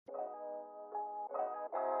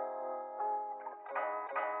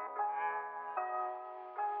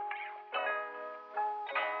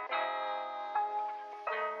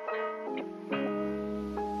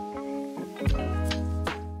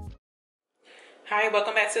Hi,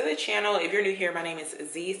 welcome back to the channel. If you're new here, my name is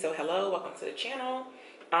Z, so hello, welcome to the channel.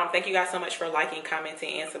 Thank you guys so much for liking,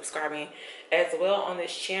 commenting, and subscribing as well on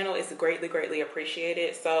this channel. It's greatly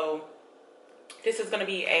appreciated. So this is going to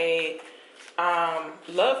be a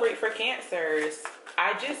love read for Cancers.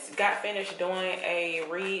 I just got finished doing a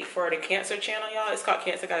read for the Cancer channel, y'all. It's called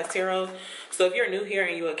Cancer Goddess Tarot. So if you're new here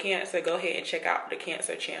and you're a Cancer, go ahead and check out the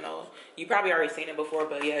Cancer channel. You probably already seen it before,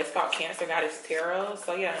 but yeah, it's called Cancer Goddess Tarot.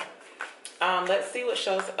 So yeah. Let's see what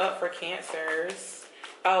shows up for Cancers.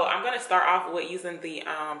 Oh, I'm going to start off with using the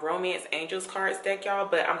Romance Angels cards deck, y'all.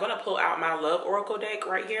 But I'm going to pull out my Love Oracle deck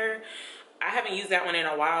right here. I haven't used that one in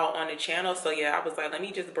a while on the channel. So, yeah, I was like, let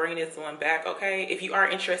me just bring this one back, okay? If you are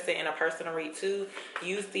interested in a personal read, too,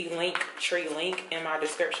 use the tree link in my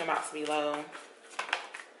description box below.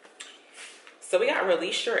 So we got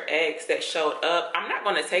Release Your Ex that showed up. I'm not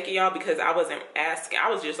going to take it, y'all, because I wasn't asking. I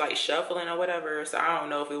was just like shuffling or whatever. So I don't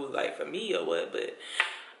know if it was like for me or what. But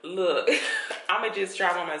look, I'm going to just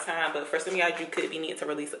try one more time. But for some of y'all, you could be needing to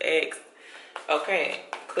release an ex. Okay,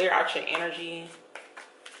 clear out your energy.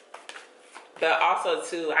 But also,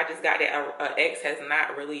 too, I just got that an ex has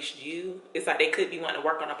not released you. It's like they could be wanting to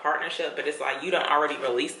work on a partnership, but it's like you don't already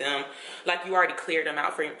release them. Like you already cleared them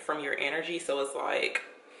out from your energy. So it's like,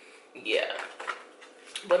 yeah.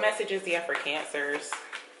 What messages do you have for Cancers?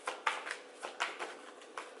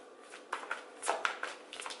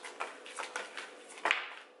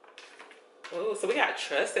 Oh, so we got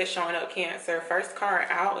trust that's showing up, Cancer. First card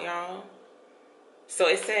out, y'all. So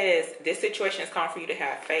it says this situation is calling for you to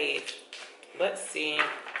have faith. Let's see.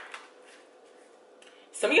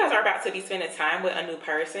 Some of you guys are about to be spending time with a new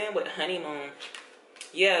person with honeymoon.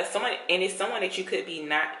 Yeah, someone, and it's someone that you could be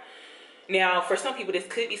not. Now, for some people, this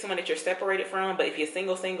could be someone that you're separated from, but if you're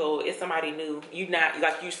single, it's somebody new.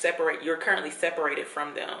 You're currently separated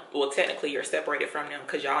from them. Well, technically, you're separated from them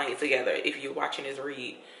because y'all ain't together if you're watching this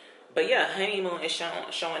read. But yeah, honeymoon is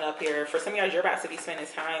showing up here. For some of y'all, you're about to be spending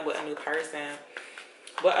time with a new person.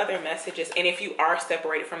 What other messages? And if you are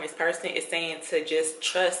separated from this person, it's saying to just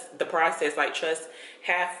trust the process, like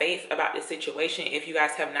have faith about the situation if you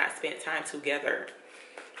guys have not spent time together,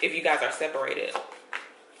 if you guys are separated.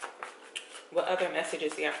 What other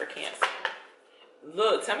messages do you have for Cancer?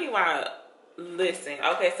 Look, tell me why. Listen,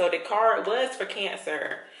 okay, so the card was for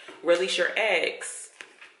Cancer. Release Your Ex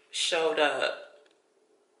showed up.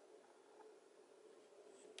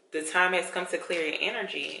 The time has come to clear your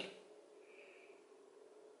energy.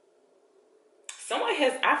 Someone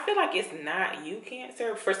has, I feel like it's not you,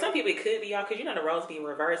 Cancer. For some people, it could be y'all, because you know the roles be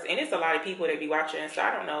reversed. And it's a lot of people that be watching, so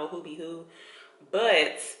I don't know who be who.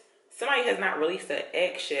 But somebody has not released an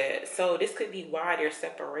ex yet. So this could be why there's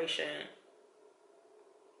separation.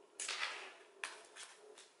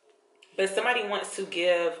 But somebody wants to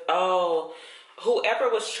give, whoever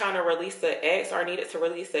was trying to release the ex or needed to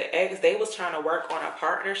release the ex, they was trying to work on a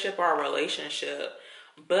partnership or a relationship.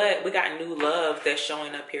 But we got new love that's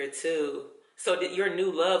showing up here too. So that your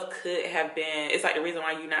new love could have been, it's like the reason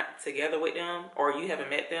why you're not together with them or you haven't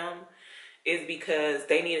met them is because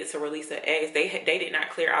they needed to release an ex. They did not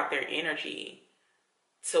clear out their energy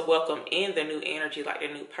to welcome in the new energy, like the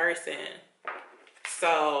new person.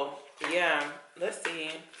 So yeah, let's see.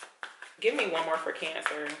 Give me one more for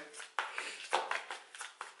Cancer.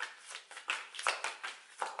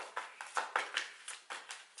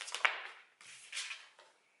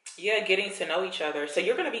 Yeah, getting to know each other. So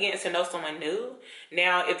you're going to be getting to know someone new.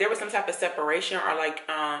 Now, if there was some type of separation or like,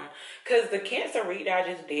 because the Cancer read I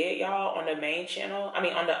just did, y'all, on the main channel, I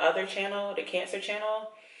mean, on the other channel, the Cancer channel,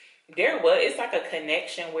 it's like a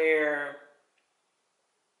connection where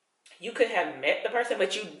you could have met the person,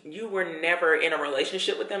 but you were never in a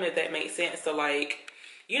relationship with them, if that makes sense. So like,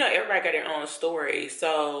 you know, everybody got their own story.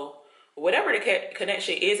 So whatever the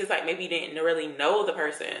connection is, it's like maybe you didn't really know the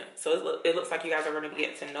person. So it looks like you guys are going to be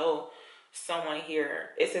getting to know someone here.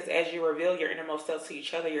 It says, as you reveal your innermost self to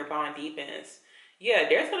each other, your bond deepens. Yeah,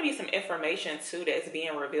 there's going to be some information too that's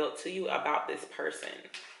being revealed to you about this person.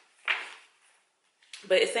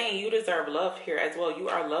 But it's saying you deserve love here as well. You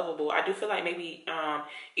are lovable. I do feel like maybe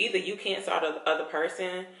either you Cancer or the other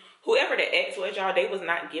person, whoever the ex was, y'all, they was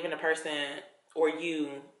not giving the person or you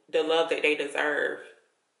the love that they deserve.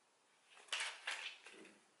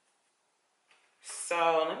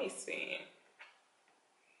 So let me see.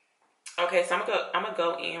 Okay, so I'm gonna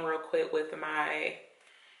go in real quick with my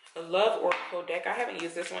Love Oracle deck. I haven't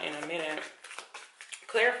used this one in a minute.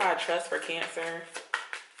 Clarify trust for Cancer.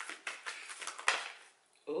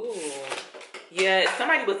 Ooh, yeah.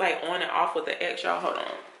 Somebody was like on and off with the ex, y'all. Hold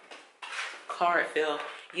on. Card fell.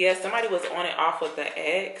 Yeah, somebody was on and off with the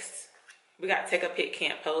ex. We got Take a Pic,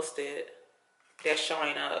 Can't Post It. That's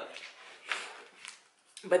showing up.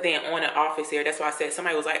 But then on and off is here. That's why I said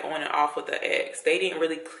somebody was like on and off with the ex. They didn't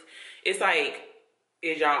really, it's like,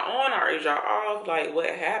 is y'all on or is y'all off? Like, what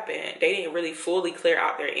happened? They didn't really fully clear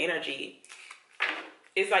out their energy.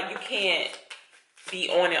 It's like you can't be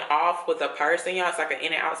on and off with a person, y'all. It's like an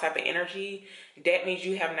in and out type of energy. That means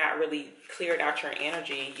you have not really cleared out your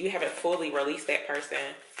energy. You haven't fully released that person.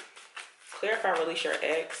 Clarify, release your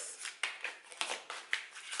ex.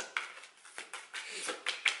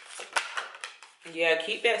 Yeah,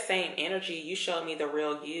 keep that same energy. You showed me the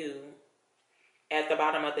real you at the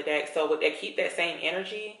bottom of the deck. So with that, keep that same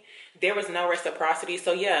energy. There was no reciprocity.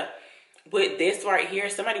 So yeah, with this right here,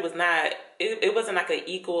 somebody was not, it wasn't like an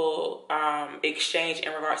equal exchange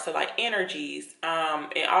in regards to like energies.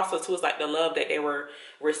 And also too, it's like the love that they were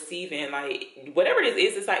receiving, like whatever this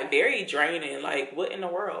is, it's like very draining. Like what in the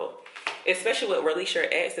world? Especially with release your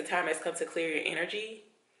ex, the time has come to clear your energy.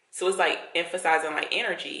 So it's like emphasizing like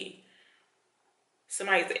energy.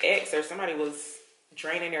 Somebody's ex or somebody was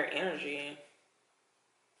draining their energy.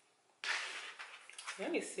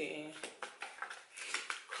 Let me see.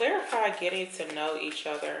 Clarify getting to know each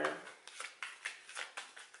other.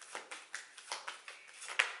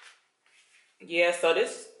 Yeah, so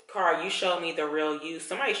this card, you showed me the real you.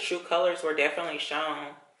 Somebody's true colors were definitely shown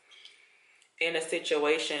in a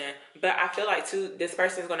situation. But I feel like too, this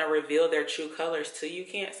person is going to reveal their true colors to you,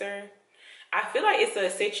 Cancer. I feel like it's a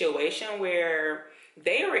situation where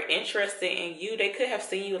they were interested in you. They could have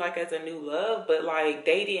seen you like as a new love, but like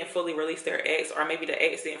they didn't fully release their ex, or maybe the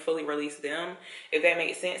ex didn't fully release them, if that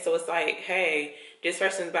makes sense. So it's like, hey, this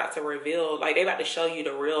person's about to reveal, like they about to show you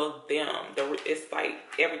the real them. It's like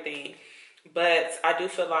everything. But I do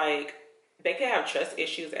feel like they could have trust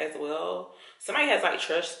issues as well. Somebody has like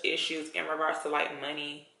trust issues in regards to like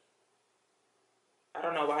money. I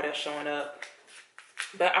don't know why that's showing up.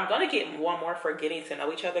 But I'm going to get one more for getting to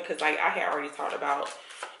know each other, because like I had already talked about,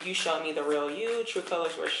 you showed me the real you, true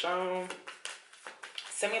colors were shown.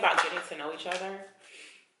 Tell me about getting to know each other.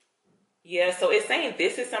 Yeah, so it's saying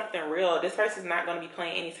this is something real. This person's not going to be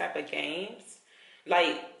playing any type of games.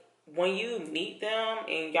 Like when you meet them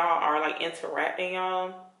and y'all are like interacting,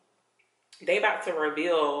 y'all, they about to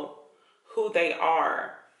reveal who they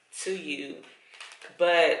are to you.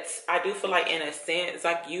 But I do feel like in a sense,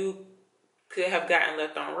 like you could have gotten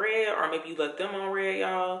left on red, or maybe you left them on red,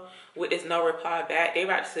 y'all, with this no reply back. They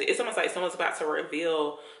about to, it's almost like someone's about to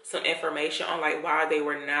reveal some information on like why they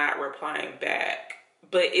were not replying back.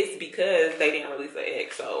 But it's because they didn't release the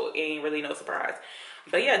ex, so it ain't really no surprise.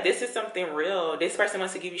 But yeah, this is something real. This person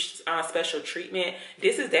wants to give you special treatment.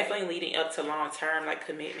 This is definitely leading up to long-term like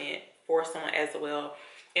commitment for someone as well.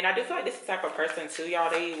 And I do feel like this is the type of person too,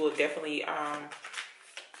 y'all. They will definitely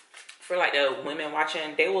for like the women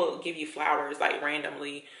watching, they will give you flowers like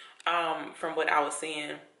randomly, from what I was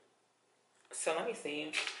seeing. So let me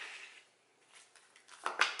see.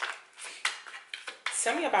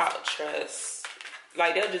 Tell me about trust.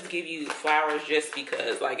 Like they'll just give you flowers just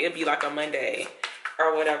because, like it'd be like a Monday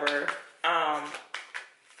or whatever.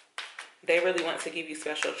 They really want to give you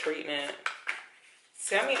special treatment.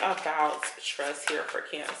 Tell me about trust here for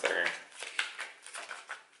Cancer.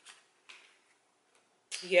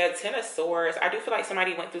 Yeah, Ten of Swords. I do feel like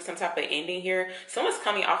somebody went through some type of ending here. Someone's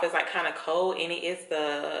coming off as like kind of cold, and it is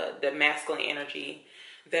the masculine energy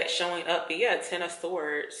that's showing up. But yeah, Ten of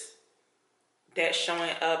Swords that's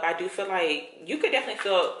showing up. I do feel like you could definitely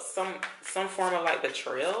feel some form of like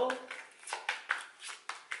betrayal.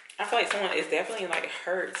 I feel like someone is definitely like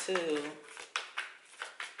hurt too.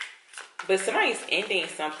 But somebody's ending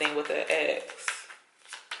something with an ex.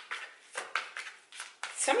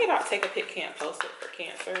 Tell me about take a pic, can't post it for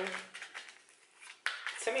Cancer.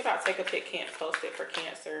 Tell me about take a pic, can't post it for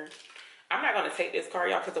Cancer. I'm not going to take this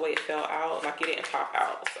card, y'all, because the way it fell out, like it didn't pop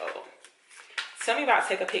out. So tell me about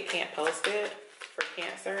take a pic, can't post it for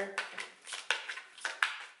Cancer.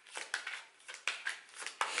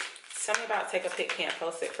 Tell me about take a pic, can't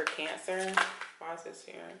post it for Cancer. Why is this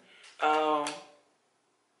here?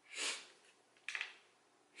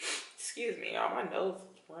 Excuse me, y'all. My nose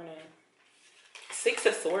is running. Six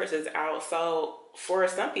of Swords is out. So for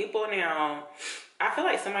some people now, I feel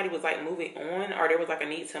like somebody was like moving on, or there was like a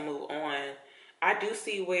need to move on. I do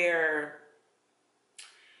see where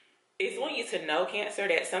it's want you to know, Cancer,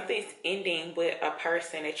 that something's ending with a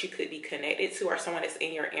person that you could be connected to, or someone that's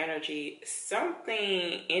in your energy.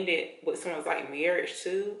 Something ended with someone's like marriage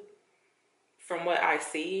too, from what I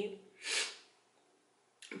see.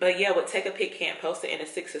 But yeah, with take a pic, can't post it in the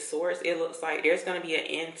Six of Swords, it looks like there's going to be an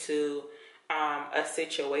end to a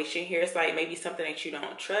situation here. It's like maybe something that you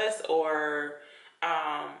don't trust, or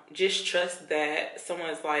just trust that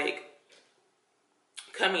someone's like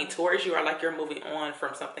coming towards you, or like you're moving on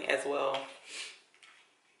from something as well.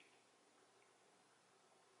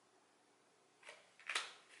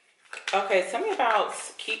 Okay, tell me about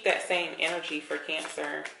keep that same energy for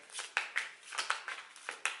Cancer.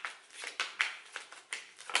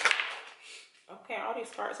 Okay, all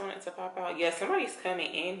these cards wanted to pop out. Yeah, somebody's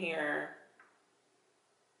coming in here.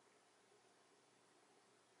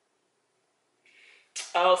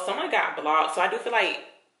 Oh, someone got blocked. So I do feel like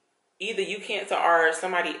either you, Cancer, or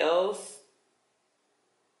somebody else,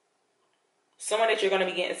 someone that you're going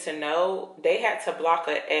to be getting to know, they had to block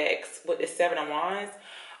an ex with the Seven of Wands.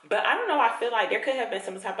 But I don't know, I feel like there could have been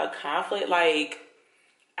some type of conflict. Like,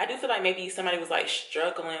 I do feel like maybe somebody was like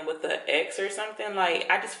struggling with the ex or something. Like,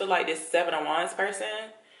 I just feel like this Seven of Wands person,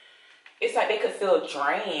 it's like they could feel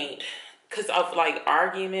drained because of like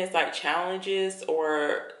arguments, like challenges,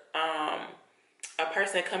 or a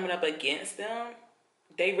person coming up against them.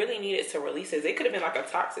 They really needed to release it. It could have been like a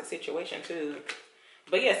toxic situation too.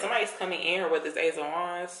 But yeah, somebody's coming in with this Ace of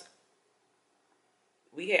Wands.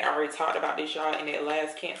 We had already talked about this, y'all, in that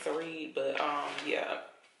last Cancer read. But yeah,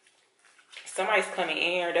 somebody's coming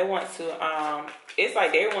in. They want to it's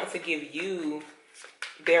like they want to give you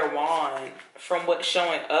their wand from what's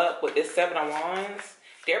showing up with this Seven of Wands.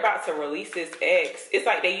 They're about to release this ex. It's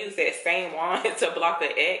like they use that same wand to block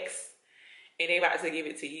the ex, and they about to give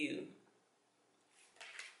it to you.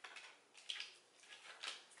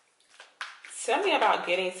 Tell me about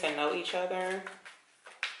getting to know each other.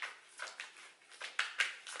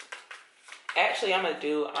 Actually, I'm going to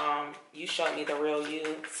do, you showed me the real you.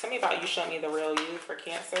 Tell me about you showed me the real you for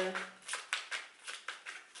Cancer.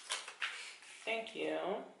 Thank you.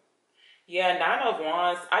 Yeah, Nine of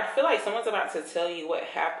Wands. I feel like someone's about to tell you what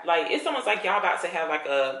happened. Like, it's almost like y'all about to have like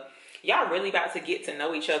y'all really about to get to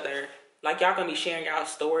know each other. Like, y'all going to be sharing y'all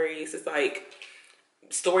stories. It's like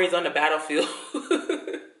stories on the battlefield.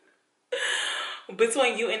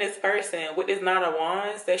 Between you and this person with this Nine of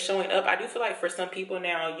Wands that's showing up, I do feel like for some people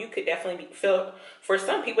now, you could definitely feel, for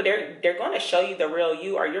some people, they're going to show you the real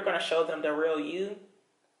you, or you're going to show them the real you.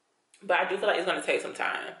 But I do feel like it's going to take some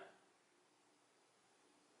time.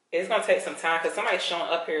 It's going to take some time because somebody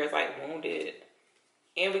showing up here is like wounded.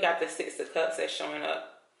 And we got the Six of Cups that's showing up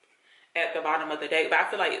at the bottom of the deck. But I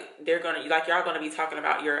feel like they're gonna, like, y'all gonna be talking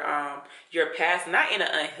about your past, not in an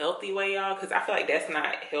unhealthy way, y'all, because I feel like that's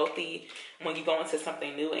not healthy when you go into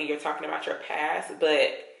something new and you're talking about your past.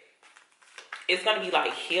 But it's gonna be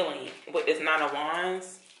like healing with this Nine of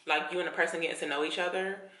Wands, like you and the person getting to know each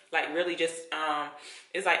other, like really just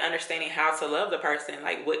it's like understanding how to love the person,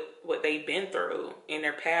 like what they've been through in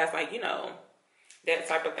their past, like, you know, that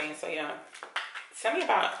type of thing. So yeah, tell me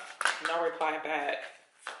about no reply back.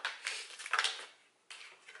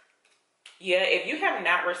 Yeah, if you have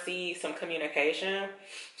not received some communication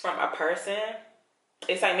from a person,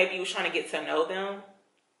 it's like maybe you was trying to get to know them.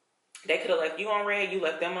 They could have left you on red, you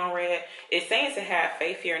left them on red. It's saying to have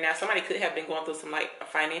faith here. Now, somebody could have been going through some like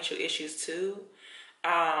financial issues too.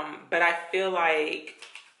 But I feel like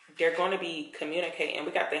they're going to be communicating.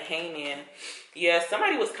 We got the Hangman. Yeah,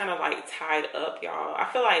 somebody was kind of like tied up, y'all. I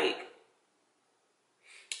feel like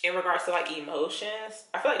in regards to like emotions,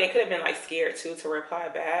 I feel like they could have been like scared too to reply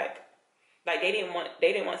back. Like they didn't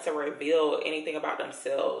want to reveal anything about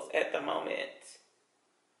themselves at the moment.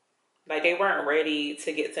 Like they weren't ready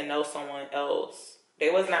to get to know someone else. They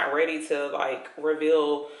was not ready to like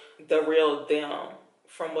reveal the real them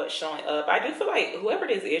from what's showing up. I do feel like whoever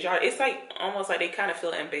this is, y'all, it's like almost like they kind of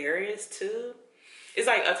feel embarrassed too. It's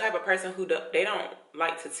like a type of person who they don't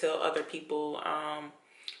like to tell other people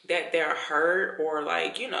that they're hurt, or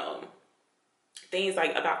like, you know, things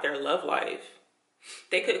like about their love life.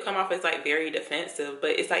 They could come off as like very defensive,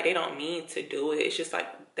 but it's like they don't mean to do it. It's just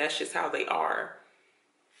like that's just how they are.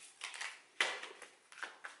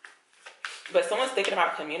 But someone's thinking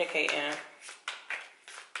about communicating.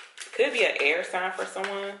 Could be an air sign for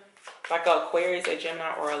someone, like an Aquarius, a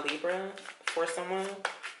Gemini, or a Libra for someone.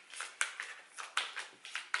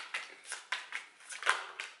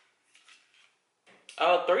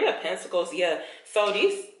 Oh, Three of Pentacles. Yeah. So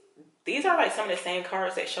these are like some of the same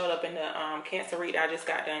cards that showed up in the Cancer read I just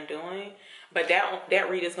got done doing. But that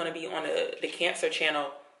read is going to be on the Cancer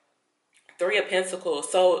channel. Three of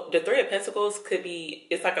Pentacles. So the Three of Pentacles could be,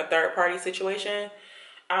 it's like a third party situation.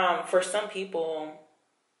 For some people,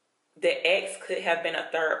 the ex could have been a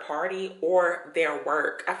third party or their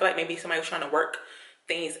work. I feel like maybe somebody was trying to work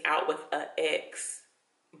things out with an ex,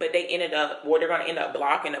 but they ended up, or they're going to end up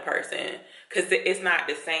blocking the person because it's not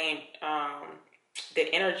the same.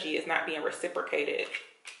 The energy is not being reciprocated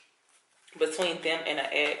between them and an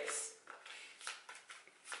ex.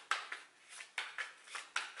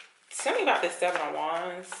 Tell me about this Seven of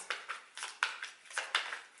Wands.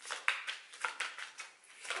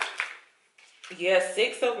 Yeah,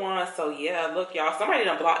 Six of Wands. So yeah, look, y'all, somebody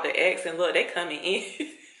done blocked the ex, and look, they coming in.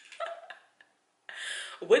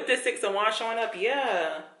 With the Six of Wands showing up,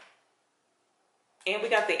 yeah. And we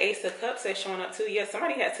got the Ace of Cups that's showing up too. Yeah,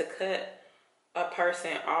 somebody had to cut a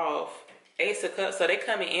person off. Ace of Cups, so they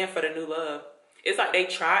coming in for the new love. It's like they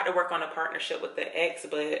tried to work on a partnership with the ex,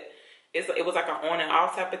 but it was like an on and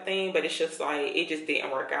off type of thing, but it's just like, it just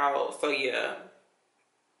didn't work out. So yeah,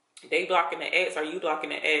 they blocking the ex, or you blocking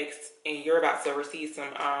the ex, and you're about to receive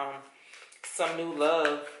some new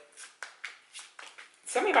love.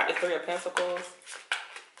 Tell me about the Three of Pentacles.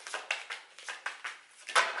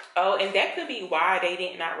 Oh, and that could be why they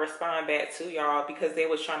did not respond back to y'all, because they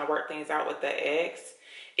was trying to work things out with the ex.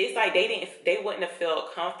 It's like they wouldn't have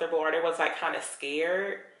felt comfortable, or they was like kind of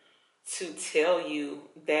scared to tell you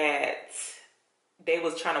that they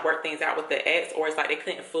was trying to work things out with the ex, or it's like they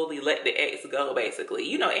couldn't fully let the ex go, basically.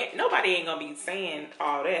 You know, nobody ain't gonna be saying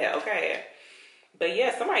all that, okay? But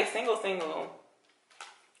yeah, somebody single.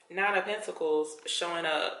 Nine of Pentacles showing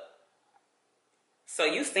up. So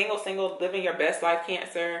you single, living your best life,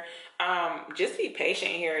 Cancer. Just be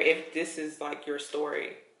patient here if this is like your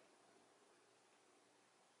story.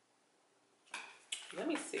 Let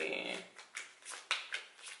me see.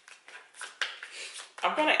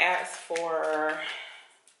 I'm going to ask for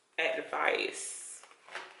advice.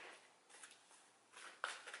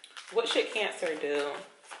 What should Cancer do?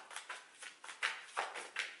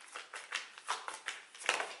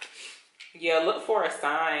 Yeah, look for a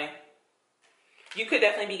sign. You could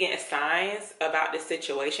definitely be getting signs about this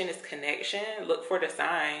situation, this connection. Look for the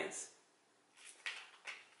signs.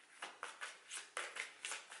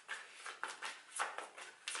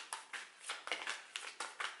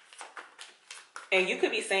 And you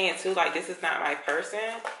could be saying too, like, this is not my person,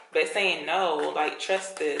 but saying no, like,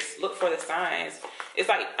 trust this, look for the signs. It's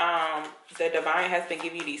like the divine has been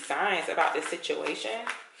giving you these signs about this situation.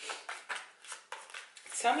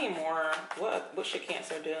 Tell me more. What should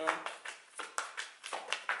Cancer do?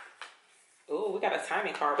 Oh, we got a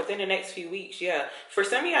timing card within the next few weeks. Yeah, for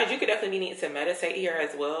some of you guys, you could definitely need to meditate here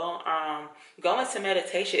as well. Go into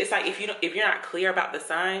meditation. It's like if you're not clear about the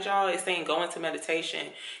signs, y'all, it's saying go into meditation.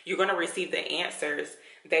 You're gonna receive the answers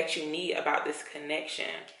that you need about this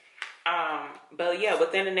connection. But yeah,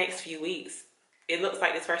 within the next few weeks, it looks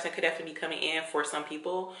like this person could definitely be coming in for some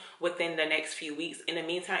people within the next few weeks. In the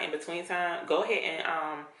meantime, in between time, go ahead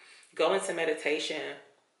and go into meditation.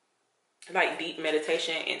 Like deep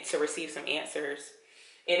meditation, and to receive some answers.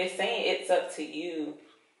 And it's saying it's up to you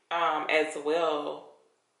as well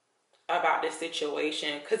about this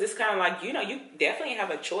situation, because it's kind of like, you know, you definitely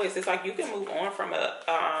have a choice. It's like you can move on from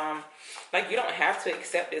like you don't have to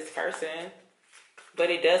accept this person,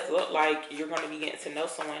 but it does look like you're going to be getting to know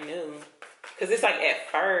someone new, because it's like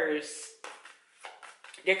at first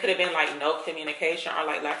there could have been like no communication, or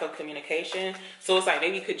like lack of communication. So it's like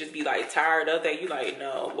maybe you could just be like tired of that. You like,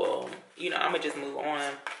 no, well, you know, I'm gonna just move on.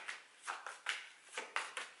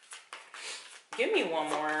 Give me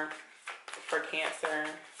one more for Cancer.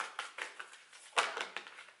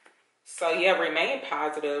 So yeah, remain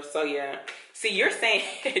positive. So yeah, see, you're saying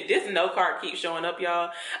this no card keeps showing up,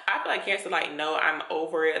 y'all. I feel like Cancer, like, no, I'm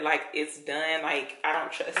over it. Like, it's done. Like, I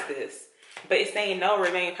don't trust this. But it's saying no,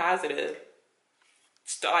 remain positive.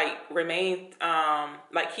 Like, remain,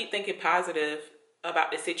 like, keep thinking positive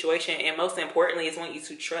about the situation, and most importantly, it's want you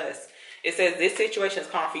to trust. It says this situation is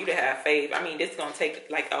calling for you to have faith. I mean, this is gonna take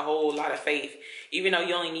like a whole lot of faith, even though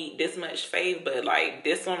you only need this much faith. But like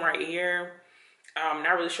this one right here, I'm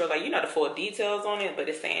not really sure, like, you know, the full details on it, but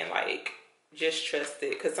it's saying like just trust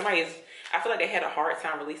it, because I feel like they had a hard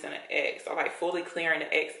time releasing an ex, or like fully clearing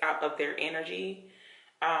the ex out of their energy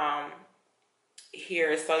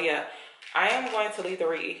here. So yeah, I am going to leave the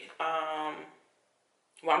read.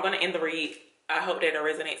 Well, I'm going to end the read. I hope that it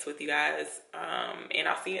resonates with you guys. And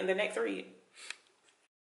I'll see you in the next read.